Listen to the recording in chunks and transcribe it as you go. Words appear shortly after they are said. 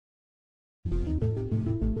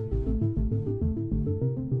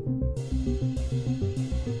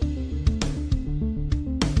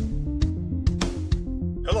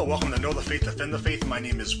Hello, welcome to Know the Faith, Defend the Faith. My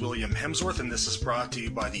name is William Hemsworth, and this is brought to you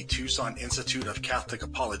by the Tucson Institute of Catholic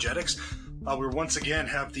Apologetics. We once again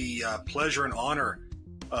have the pleasure and honor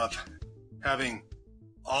of having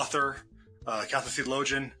author, Catholic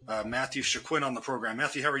theologian, Matthew Chicoine on the program.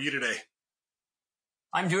 Matthew, how are you today?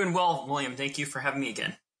 I'm doing well, William. Thank you for having me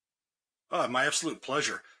again. My absolute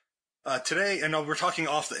pleasure. Today, I know we're talking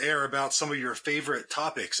off the air about some of your favorite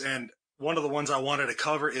topics, and one of the ones I wanted to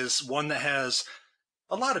cover is one that has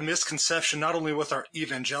a lot of misconception, not only with our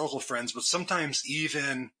evangelical friends, but sometimes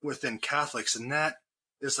even within Catholics, and that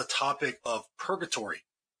is the topic of purgatory.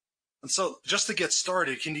 And so just to get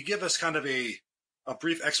started, can you give us kind of a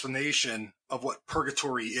brief explanation of what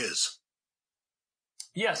purgatory is?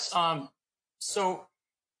 Yes. So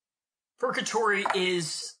purgatory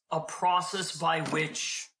is a process by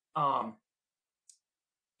which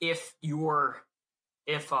if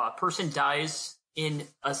a person dies in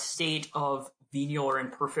a state of venial or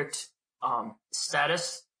imperfect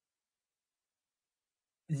status,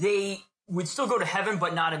 they would still go to heaven,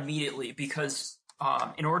 but not immediately, because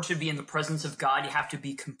in order to be in the presence of God, you have to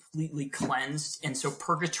be completely cleansed. And so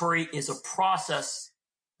purgatory is a process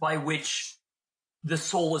by which the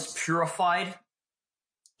soul is purified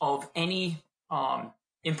of any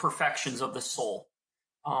imperfections of the soul.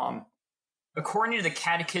 According to the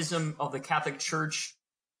Catechism of the Catholic Church,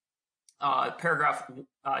 paragraph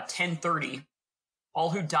 1030,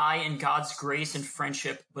 all who die in God's grace and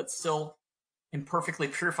friendship, but still imperfectly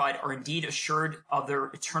purified, are indeed assured of their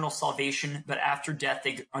eternal salvation, but after death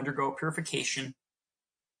they undergo purification,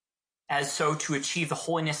 as so to achieve the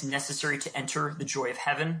holiness necessary to enter the joy of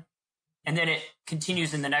heaven. And then it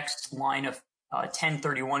continues in the next line of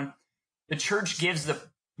 1031. The Church gives the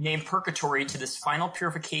name purgatory to this final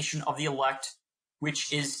purification of the elect,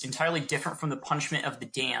 which is entirely different from the punishment of the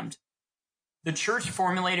damned. The Church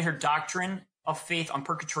formulated her doctrine of faith on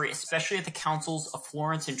purgatory, especially at the councils of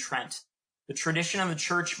Florence and Trent. The tradition of the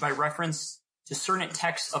Church, by reference to certain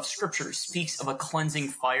texts of Scripture, speaks of a cleansing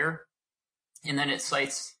fire. And then it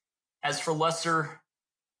cites, as for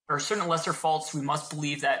certain lesser faults, we must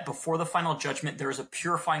believe that before the final judgment there is a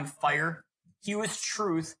purifying fire. He who is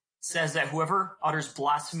truth says that whoever utters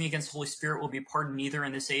blasphemy against the Holy Spirit will be pardoned neither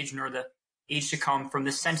in this age nor the age to come. From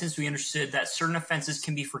this sentence we understood that certain offenses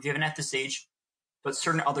can be forgiven at this age, but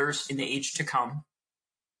certain others in the age to come.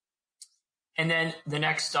 And then the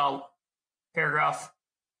next paragraph,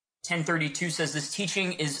 1032, says this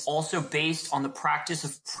teaching is also based on the practice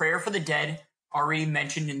of prayer for the dead, already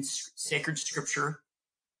mentioned in sacred scripture.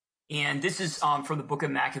 And this is from the book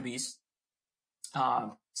of Maccabees.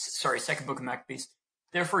 Second book of Maccabees.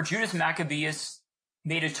 Therefore, Judas Maccabeus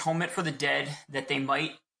made atonement for the dead that they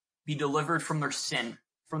might be delivered from their sin.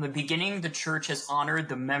 From the beginning, the Church has honored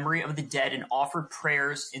the memory of the dead and offered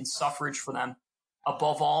prayers in suffrage for them.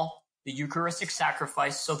 Above all, the Eucharistic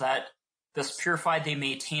sacrifice, so that, thus purified, they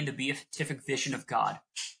may attain the beatific vision of God.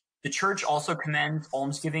 The Church also commends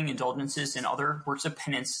almsgiving, indulgences, and other works of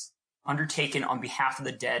penance undertaken on behalf of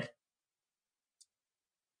the dead.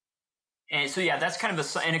 And so, yeah, that's kind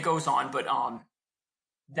of and it goes on, but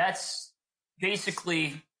that's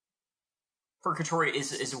basically purgatory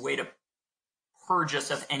is a way to purge us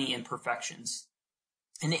of any imperfections.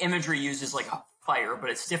 And the imagery used is like a fire, but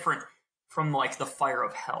it's different from like the fire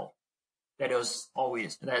of hell that is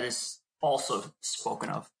also spoken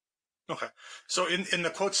of. Okay. So in the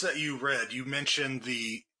quotes that you read, you mentioned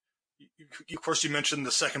of course you mentioned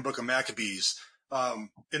the second book of Maccabees.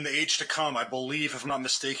 In the age to come, I believe, if I'm not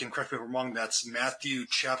mistaken, correct me if I'm wrong, that's Matthew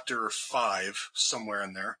chapter 5, somewhere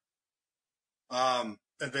in there. And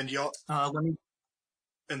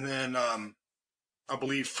then I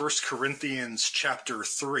believe 1 Corinthians chapter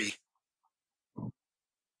 3.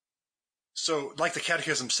 So, like the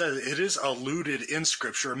Catechism says, it is alluded in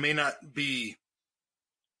Scripture. It may not be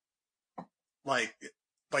like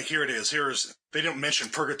here it is. They don't mention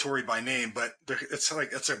purgatory by name, but it's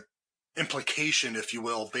a implication, if you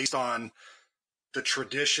will, based on the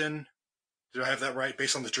tradition. Did I have that right?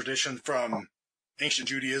 Based on the tradition from ancient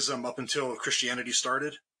Judaism up until Christianity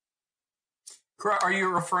started? Correct. Are you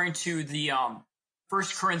referring to the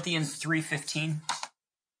 1 Corinthians 3:15?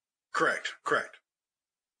 Correct.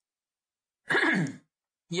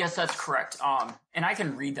 Yes, that's correct. And I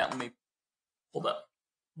can read that. Let me pull that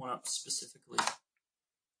one up specifically.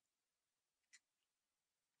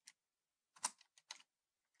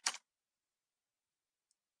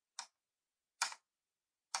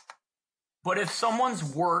 But if someone's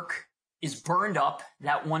work is burned up,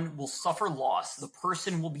 that one will suffer loss. The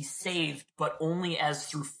person will be saved, but only as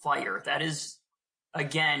through fire. That is,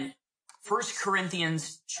 again, 1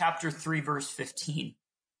 Corinthians chapter 3, verse 15.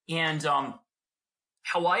 And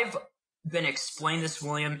how I've been explained this,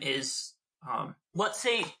 William, is let's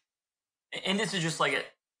say, and this is just like a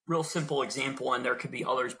real simple example, and there could be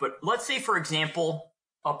others, but let's say, for example,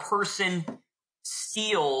 a person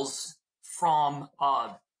steals from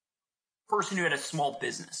a person who had a small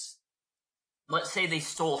business. Let's say they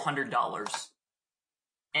stole $100,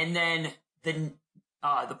 and then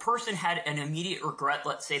the person had an immediate regret,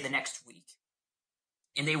 let's say the next week,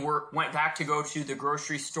 and they went back to go to the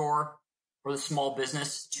grocery store or the small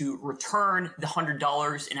business to return the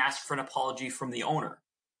 $100 and ask for an apology from the owner.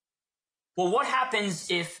 Well, what happens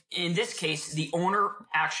if, in this case, the owner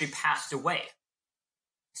actually passed away?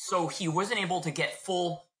 So he wasn't able to get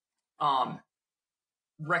full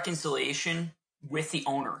reconciliation with the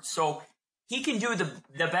owner. So he can do the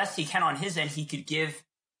best he can on his end. He could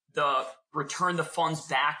return the funds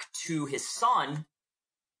back to his son,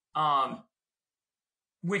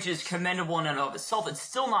 which is commendable in and of itself. It's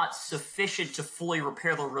still not sufficient to fully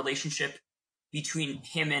repair the relationship between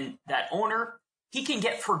him and that owner. He can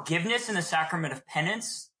get forgiveness in the sacrament of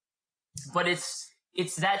penance, but it's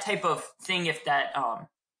that type of thing. If that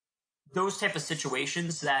those type of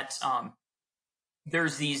situations that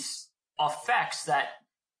there's these effects that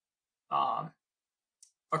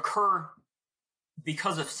occur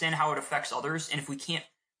because of sin, how it affects others, and if we can't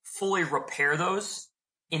fully repair those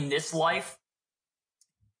in this life,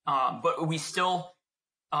 but we still,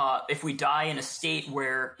 if we die in a state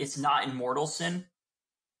where it's not in mortal sin,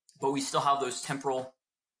 but we still have those temporal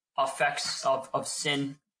effects of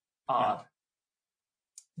sin,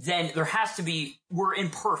 then there has to be, we're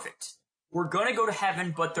imperfect. We're going to go to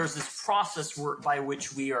heaven, but there's this process by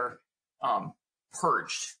which we are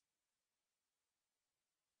purged.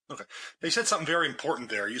 Okay. Now, you said something very important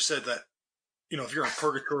there. You said that, if you're in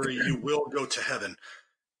purgatory, you will go to heaven.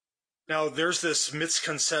 Now, there's this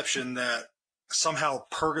misconception that somehow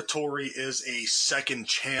purgatory is a second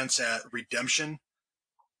chance at redemption.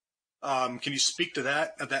 Can you speak to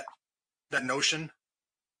that notion?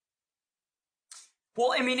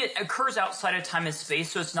 Well, I mean, it occurs outside of time and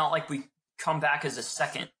space, so it's not like we come back as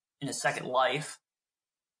in a second life.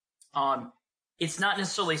 It's not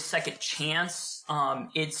necessarily a second chance.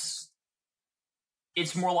 It's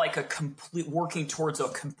more like a complete working towards a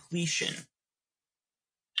completion.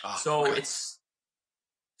 Okay.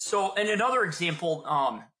 And another example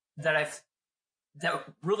that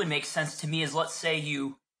really makes sense to me is, let's say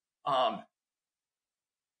you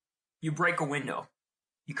break a window.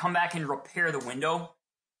 You come back and repair the window,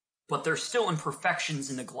 but there's still imperfections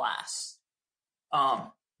in the glass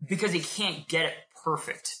because you can't get it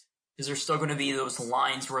perfect, because there's still going to be those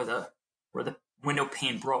lines where the window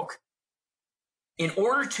pane broke. In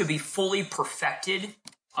order to be fully perfected,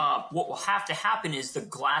 what will have to happen is the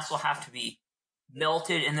glass will have to be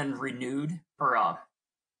melted and then renewed, or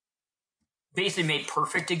basically made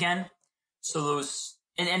perfect again. So those,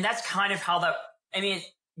 and that's kind of how that, I mean,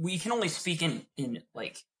 we can only speak in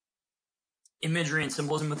like imagery and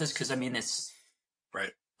symbolism with this, because I mean, it's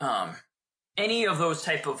right. Any of those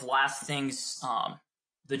type of last things,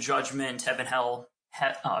 the judgment, heaven, hell,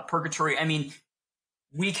 purgatory. I mean,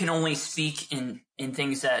 we can only speak in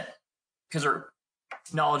things that, because our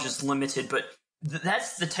knowledge is limited, but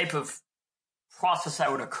that's the type of process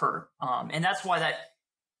that would occur. And that's why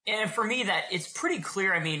and for me, that it's pretty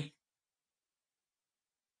clear. I mean,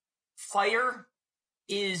 fire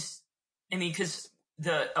is, because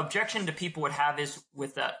the objection to people would have is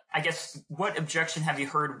with that, I guess, what objection have you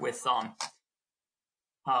heard with 1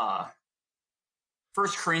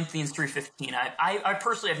 Corinthians 3:15? I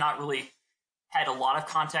personally have not really had a lot of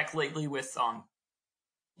contact lately with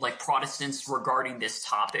like Protestants regarding this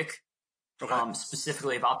topic, Okay.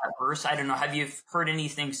 specifically about that verse. I don't know. Have you heard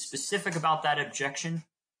anything specific about that objection,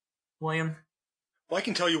 William? Well, I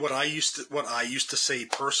can tell you what I used to say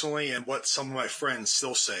personally, and what some of my friends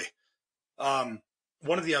still say.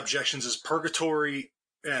 One of the objections is purgatory,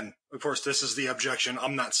 and of course, this is the objection.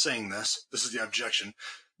 I'm not saying this. This is the objection.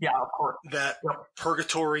 Yeah, of course. That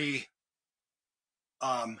purgatory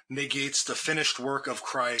negates the finished work of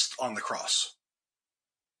Christ on the cross.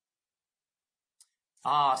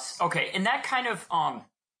 Okay, and that kind of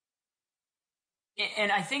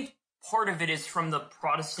and I think part of it is from the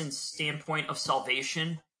Protestant standpoint of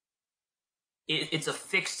salvation. It's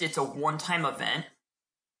a one-time event.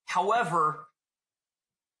 However,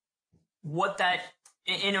 what that,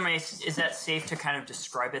 is that safe to kind of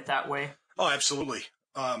describe it that way? Oh, absolutely.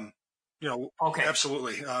 Okay.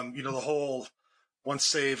 Absolutely. The whole once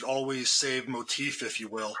saved, always saved motif, if you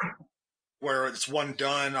will, where it's one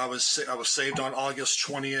done. I was saved on August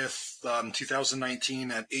 20th,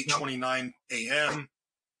 2019 at 8:29 a.m.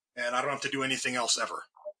 and I don't have to do anything else ever.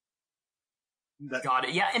 Got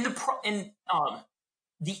it. Yeah, and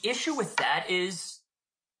the issue with that is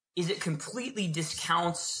it completely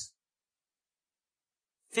discounts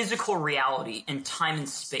physical reality and time and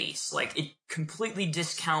space. Like, it completely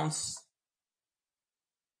discounts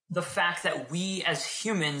the fact that we as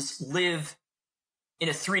humans live in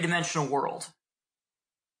a three-dimensional world.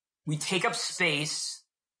 We take up space.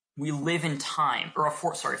 We live in time, or a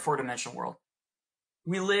four-dimensional world.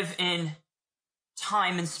 We live in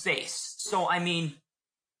time and space. So, I mean,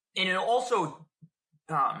 and it also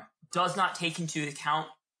does not take into account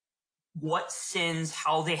what sins,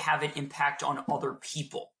 how they have an impact on other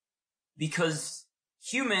people. Because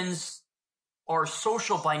humans are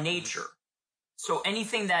social by nature. So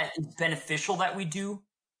anything that is beneficial that we do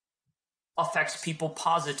affects people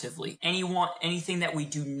positively. Anything that we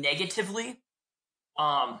do negatively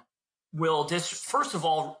will first of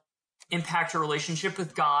all impact our relationship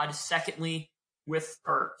with God, secondly with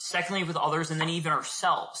others, and then even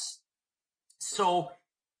ourselves. So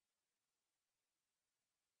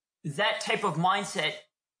that type of mindset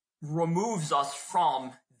removes us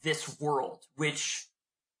from this world, which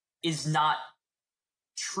is not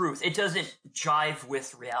truth. It doesn't jive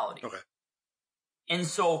with reality. Okay. And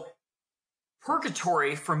so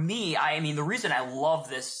purgatory, for me, I mean, the reason I love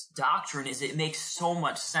this doctrine is it makes so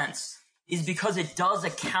much sense, is because it does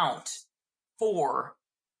account for,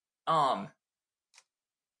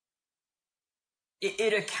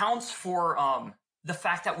 it accounts for the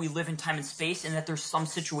fact that we live in time and space, and that there's some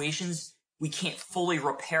situations we can't fully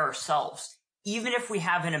repair ourselves. Even if we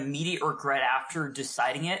have an immediate regret after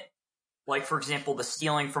deciding it, like, for example, the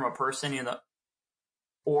stealing from a person,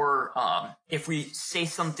 or if we say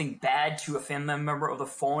something bad to a family member over the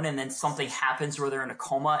phone and then something happens where they're in a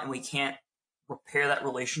coma and we can't repair that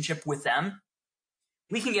relationship with them,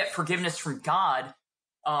 we can get forgiveness from God,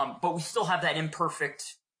 but we still have that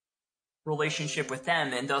imperfect relationship with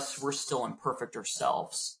them, and thus we're still imperfect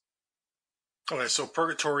ourselves. Okay, so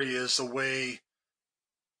purgatory is a way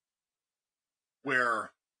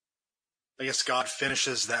where, I guess, God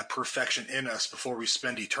finishes that perfection in us before we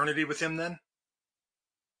spend eternity with him then?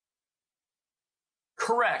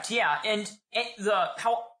 Correct, yeah. And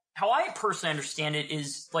how I personally understand it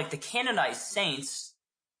is, like, the canonized saints,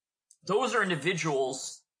 those are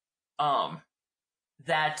individuals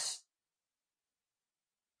that,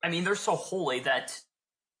 I mean, they're so holy that,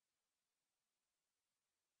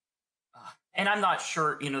 and I'm not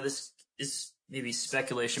sure, this is maybe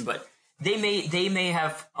speculation, but they may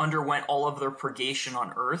have underwent all of their purgation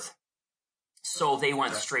on earth, so they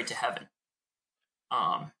went straight to heaven.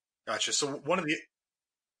 Gotcha. So one of the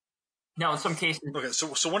now in some cases, okay,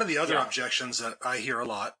 so one of the other objections that I hear a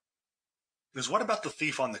lot is, what about the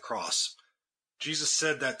thief on the cross? Jesus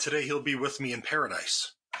said that today he'll be with me in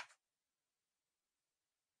paradise.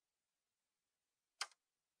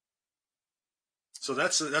 So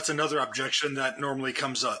that's another objection that normally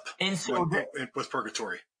comes up and so with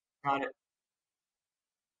purgatory. Got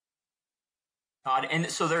it. And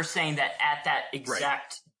so they're saying that at that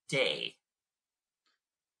exact day.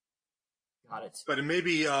 Got it. But it may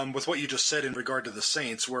be with what you just said in regard to the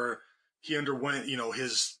saints, where he underwent,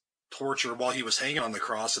 his torture while he was hanging on the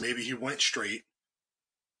cross, and maybe he went straight.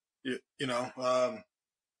 Of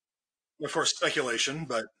course, speculation,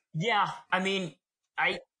 but yeah, I mean,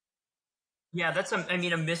 that's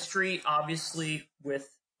a mystery, obviously, with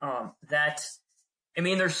that. I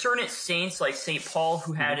mean, there's certain saints like St. Paul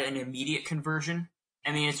who had an immediate conversion.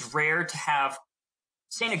 I mean, it's rare to have.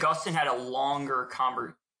 St. Augustine had a longer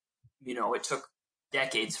it took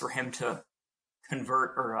decades for him to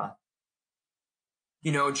convert or,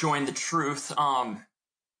 join the truth. And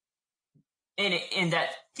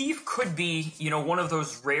that thief could be, one of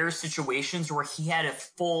those rare situations where he had a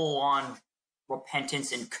full-on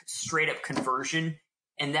repentance and straight-up conversion.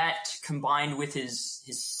 And that combined with his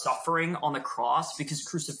suffering on the cross, because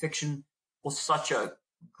crucifixion was such a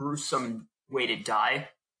gruesome way to die,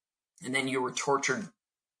 and then you were tortured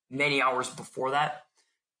many hours before that.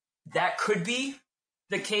 That could be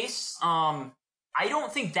the case. I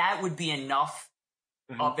don't think that would be enough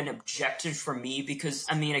of an objection for me, because,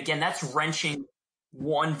 I mean, again, that's wrenching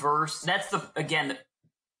one verse. That's the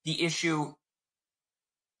issue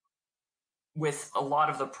with a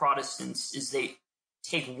lot of the Protestants, is they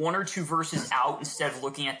take one or two verses out instead of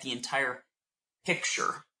looking at the entire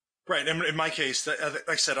picture. Right. In my case, like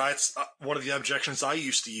I said, it's one of the objections I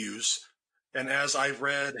used to use. And as I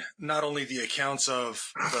read not only the accounts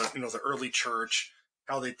of the early church,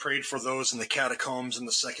 how they prayed for those in the catacombs in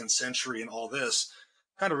the 2nd century and all this,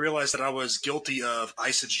 kind of realized that I was guilty of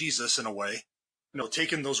eisegesis in a way,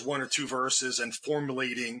 taking those one or two verses and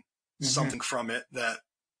formulating something from it that,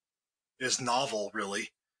 is novel,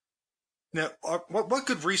 really. Now, what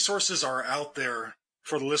good resources are out there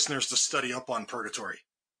for the listeners to study up on purgatory?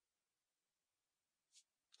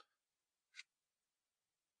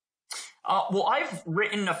 Well, I've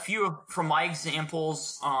written a few from my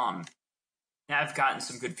examples. And I've gotten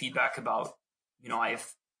some good feedback about,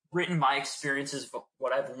 I've written my experiences of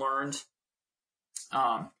what I've learned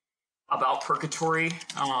about purgatory.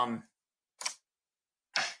 I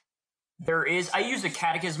use the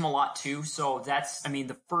catechism a lot too. So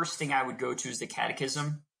the first thing I would go to is the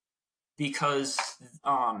catechism, because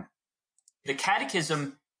the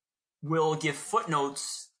catechism will give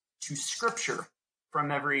footnotes to scripture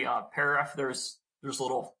from every paragraph. There's a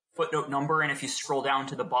little footnote number, and if you scroll down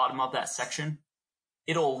to the bottom of that section,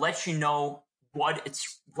 it'll let you know what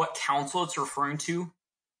council it's referring to,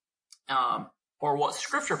 or what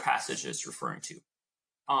scripture passage it's referring to.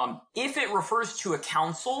 If it refers to a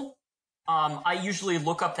council, I usually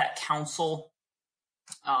look up that council.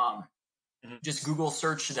 Just Google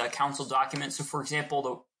search the council document. So, for example,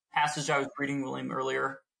 the passage I was reading, William,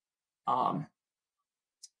 earlier,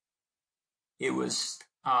 it was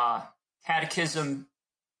Catechism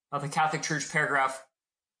of the Catholic Church, paragraph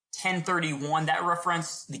 1031. That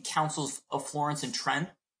referenced the councils of Florence and Trent.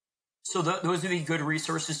 So those would be good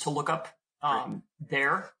resources to look up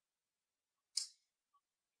there.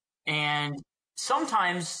 And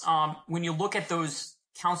sometimes when you look at those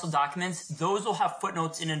council documents, those will have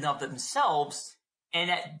footnotes in and of themselves.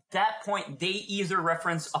 And at that point, they either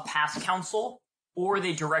reference a past council or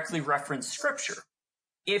they directly reference scripture.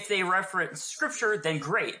 If they reference scripture, then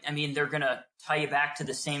great. They're going to tie you back to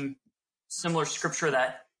the similar scripture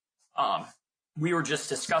that we were just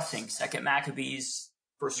discussing, 2 Maccabees,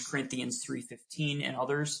 1 Corinthians 3:15, and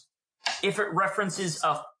others. If it references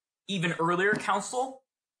a even earlier council,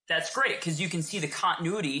 that's great, because you can see the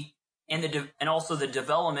continuity and also the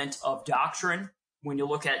development of doctrine when you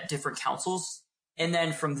look at different councils. And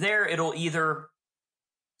then from there, it'll either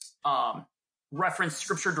reference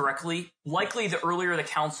scripture directly. Likely, the earlier the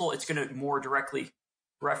council, it's going to more directly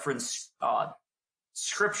reference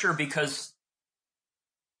scripture, because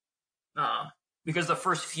the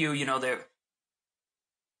first few,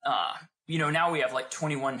 now we have like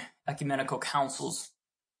 21 ecumenical councils,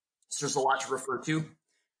 so there's a lot to refer to.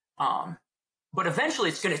 But eventually,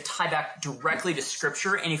 it's going to tie back directly to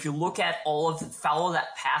scripture. And if you look at follow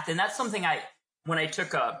that path, and that's something when I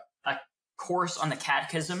took a course on the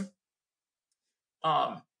catechism,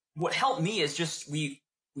 what helped me is just we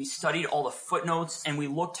studied all the footnotes, and we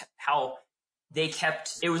looked how they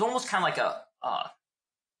kept. It was almost kind of like a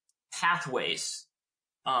pathways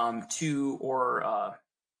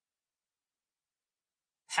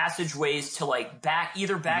passageways to like back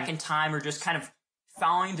in time, or just kind of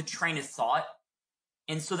following the train of thought.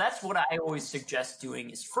 And so that's what I always suggest doing,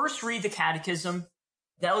 is first read the catechism.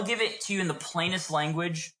 That'll give it to you in the plainest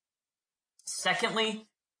language. Secondly,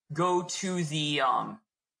 go to the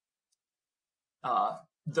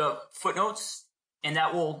footnotes, and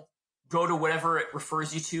that will go to whatever it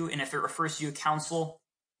refers you to. And if it refers you to a council,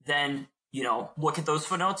 then, look at those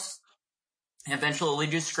footnotes, and eventually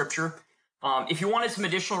lead you to scripture. If you wanted some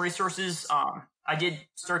additional resources, I did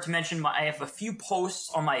start to mention I have a few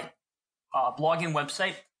posts on my blogging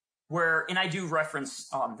website and I do reference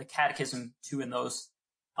the catechism too in those.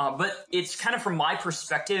 But it's kind of from my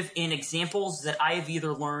perspective in examples that I have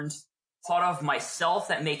either thought of myself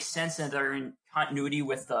that makes sense and that are in continuity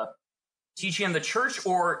with the teaching of the church,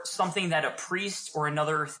 or something that a priest or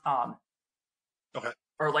another,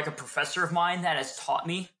 or like a professor of mine that has taught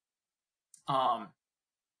me about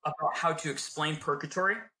how to explain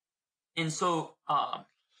purgatory. And so I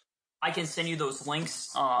can send you those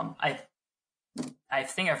links. I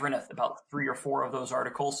think I've written about 3 or 4 of those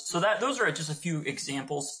articles. So those are just a few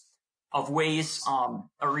examples of ways,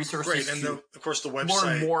 resources. Great, and of course the website,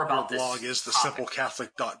 learn more about your blog is the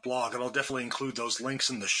simplecatholic.blog, and I'll definitely include those links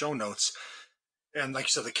in the show notes. And like you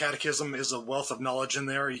said, the catechism is a wealth of knowledge in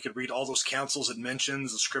there. You could read all those councils it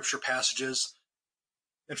mentions, the scripture passages.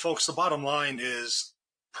 And folks, the bottom line is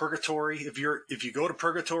purgatory. If you go to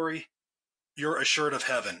purgatory, you're assured of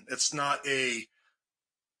heaven. It's not like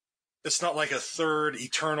a third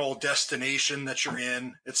eternal destination that you're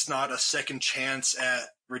in. It's not a second chance at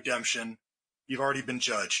redemption. You've already been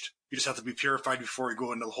judged. You just have to be purified before you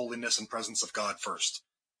go into the holiness and presence of God first.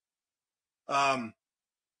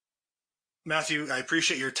 Matthew, I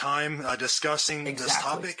appreciate your time discussing this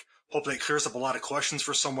topic. Hope that clears up a lot of questions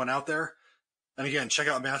for someone out there. And again, check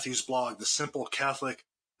out Matthew's blog,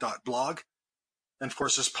 thesimplecatholic.blog. And of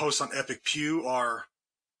course, his posts on Epic Pew are,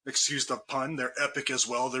 excuse the pun, they're epic as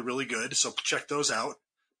well. They're really good. So check those out.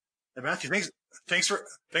 And Matthew, thanks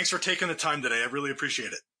for taking the time today. I really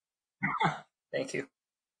appreciate it. Thank you.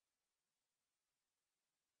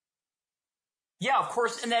 Yeah, of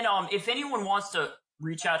course. And then if anyone wants to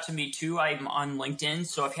reach out to me too, I'm on LinkedIn.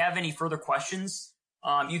 So if you have any further questions,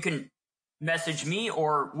 you can message me,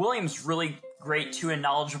 or William's really great too and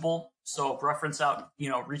knowledgeable. So reach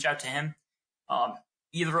out to him.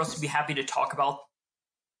 Either of us would be happy to talk about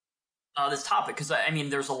this topic, because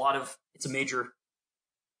there's it's a major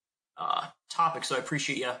topic. So I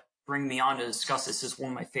appreciate you bringing me on to discuss this. This is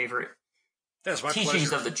one of my favorite teachings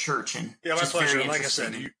pleasure. of the church. And yeah, my pleasure. Like I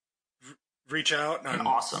said, you reach out and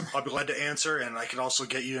awesome. I'll be glad to answer, and I can also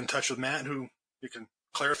get you in touch with Matt, who you can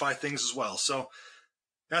clarify things as well. So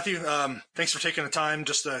Matthew, thanks for taking the time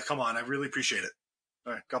just to come on. I really appreciate it.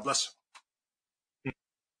 All right. God bless. You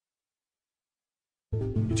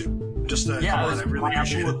too. Just come on. I really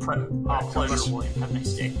appreciate it. Pleasure, William. Have a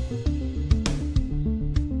nice day.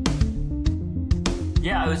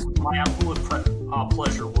 Yeah, it was my absolute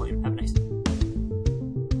pleasure, William.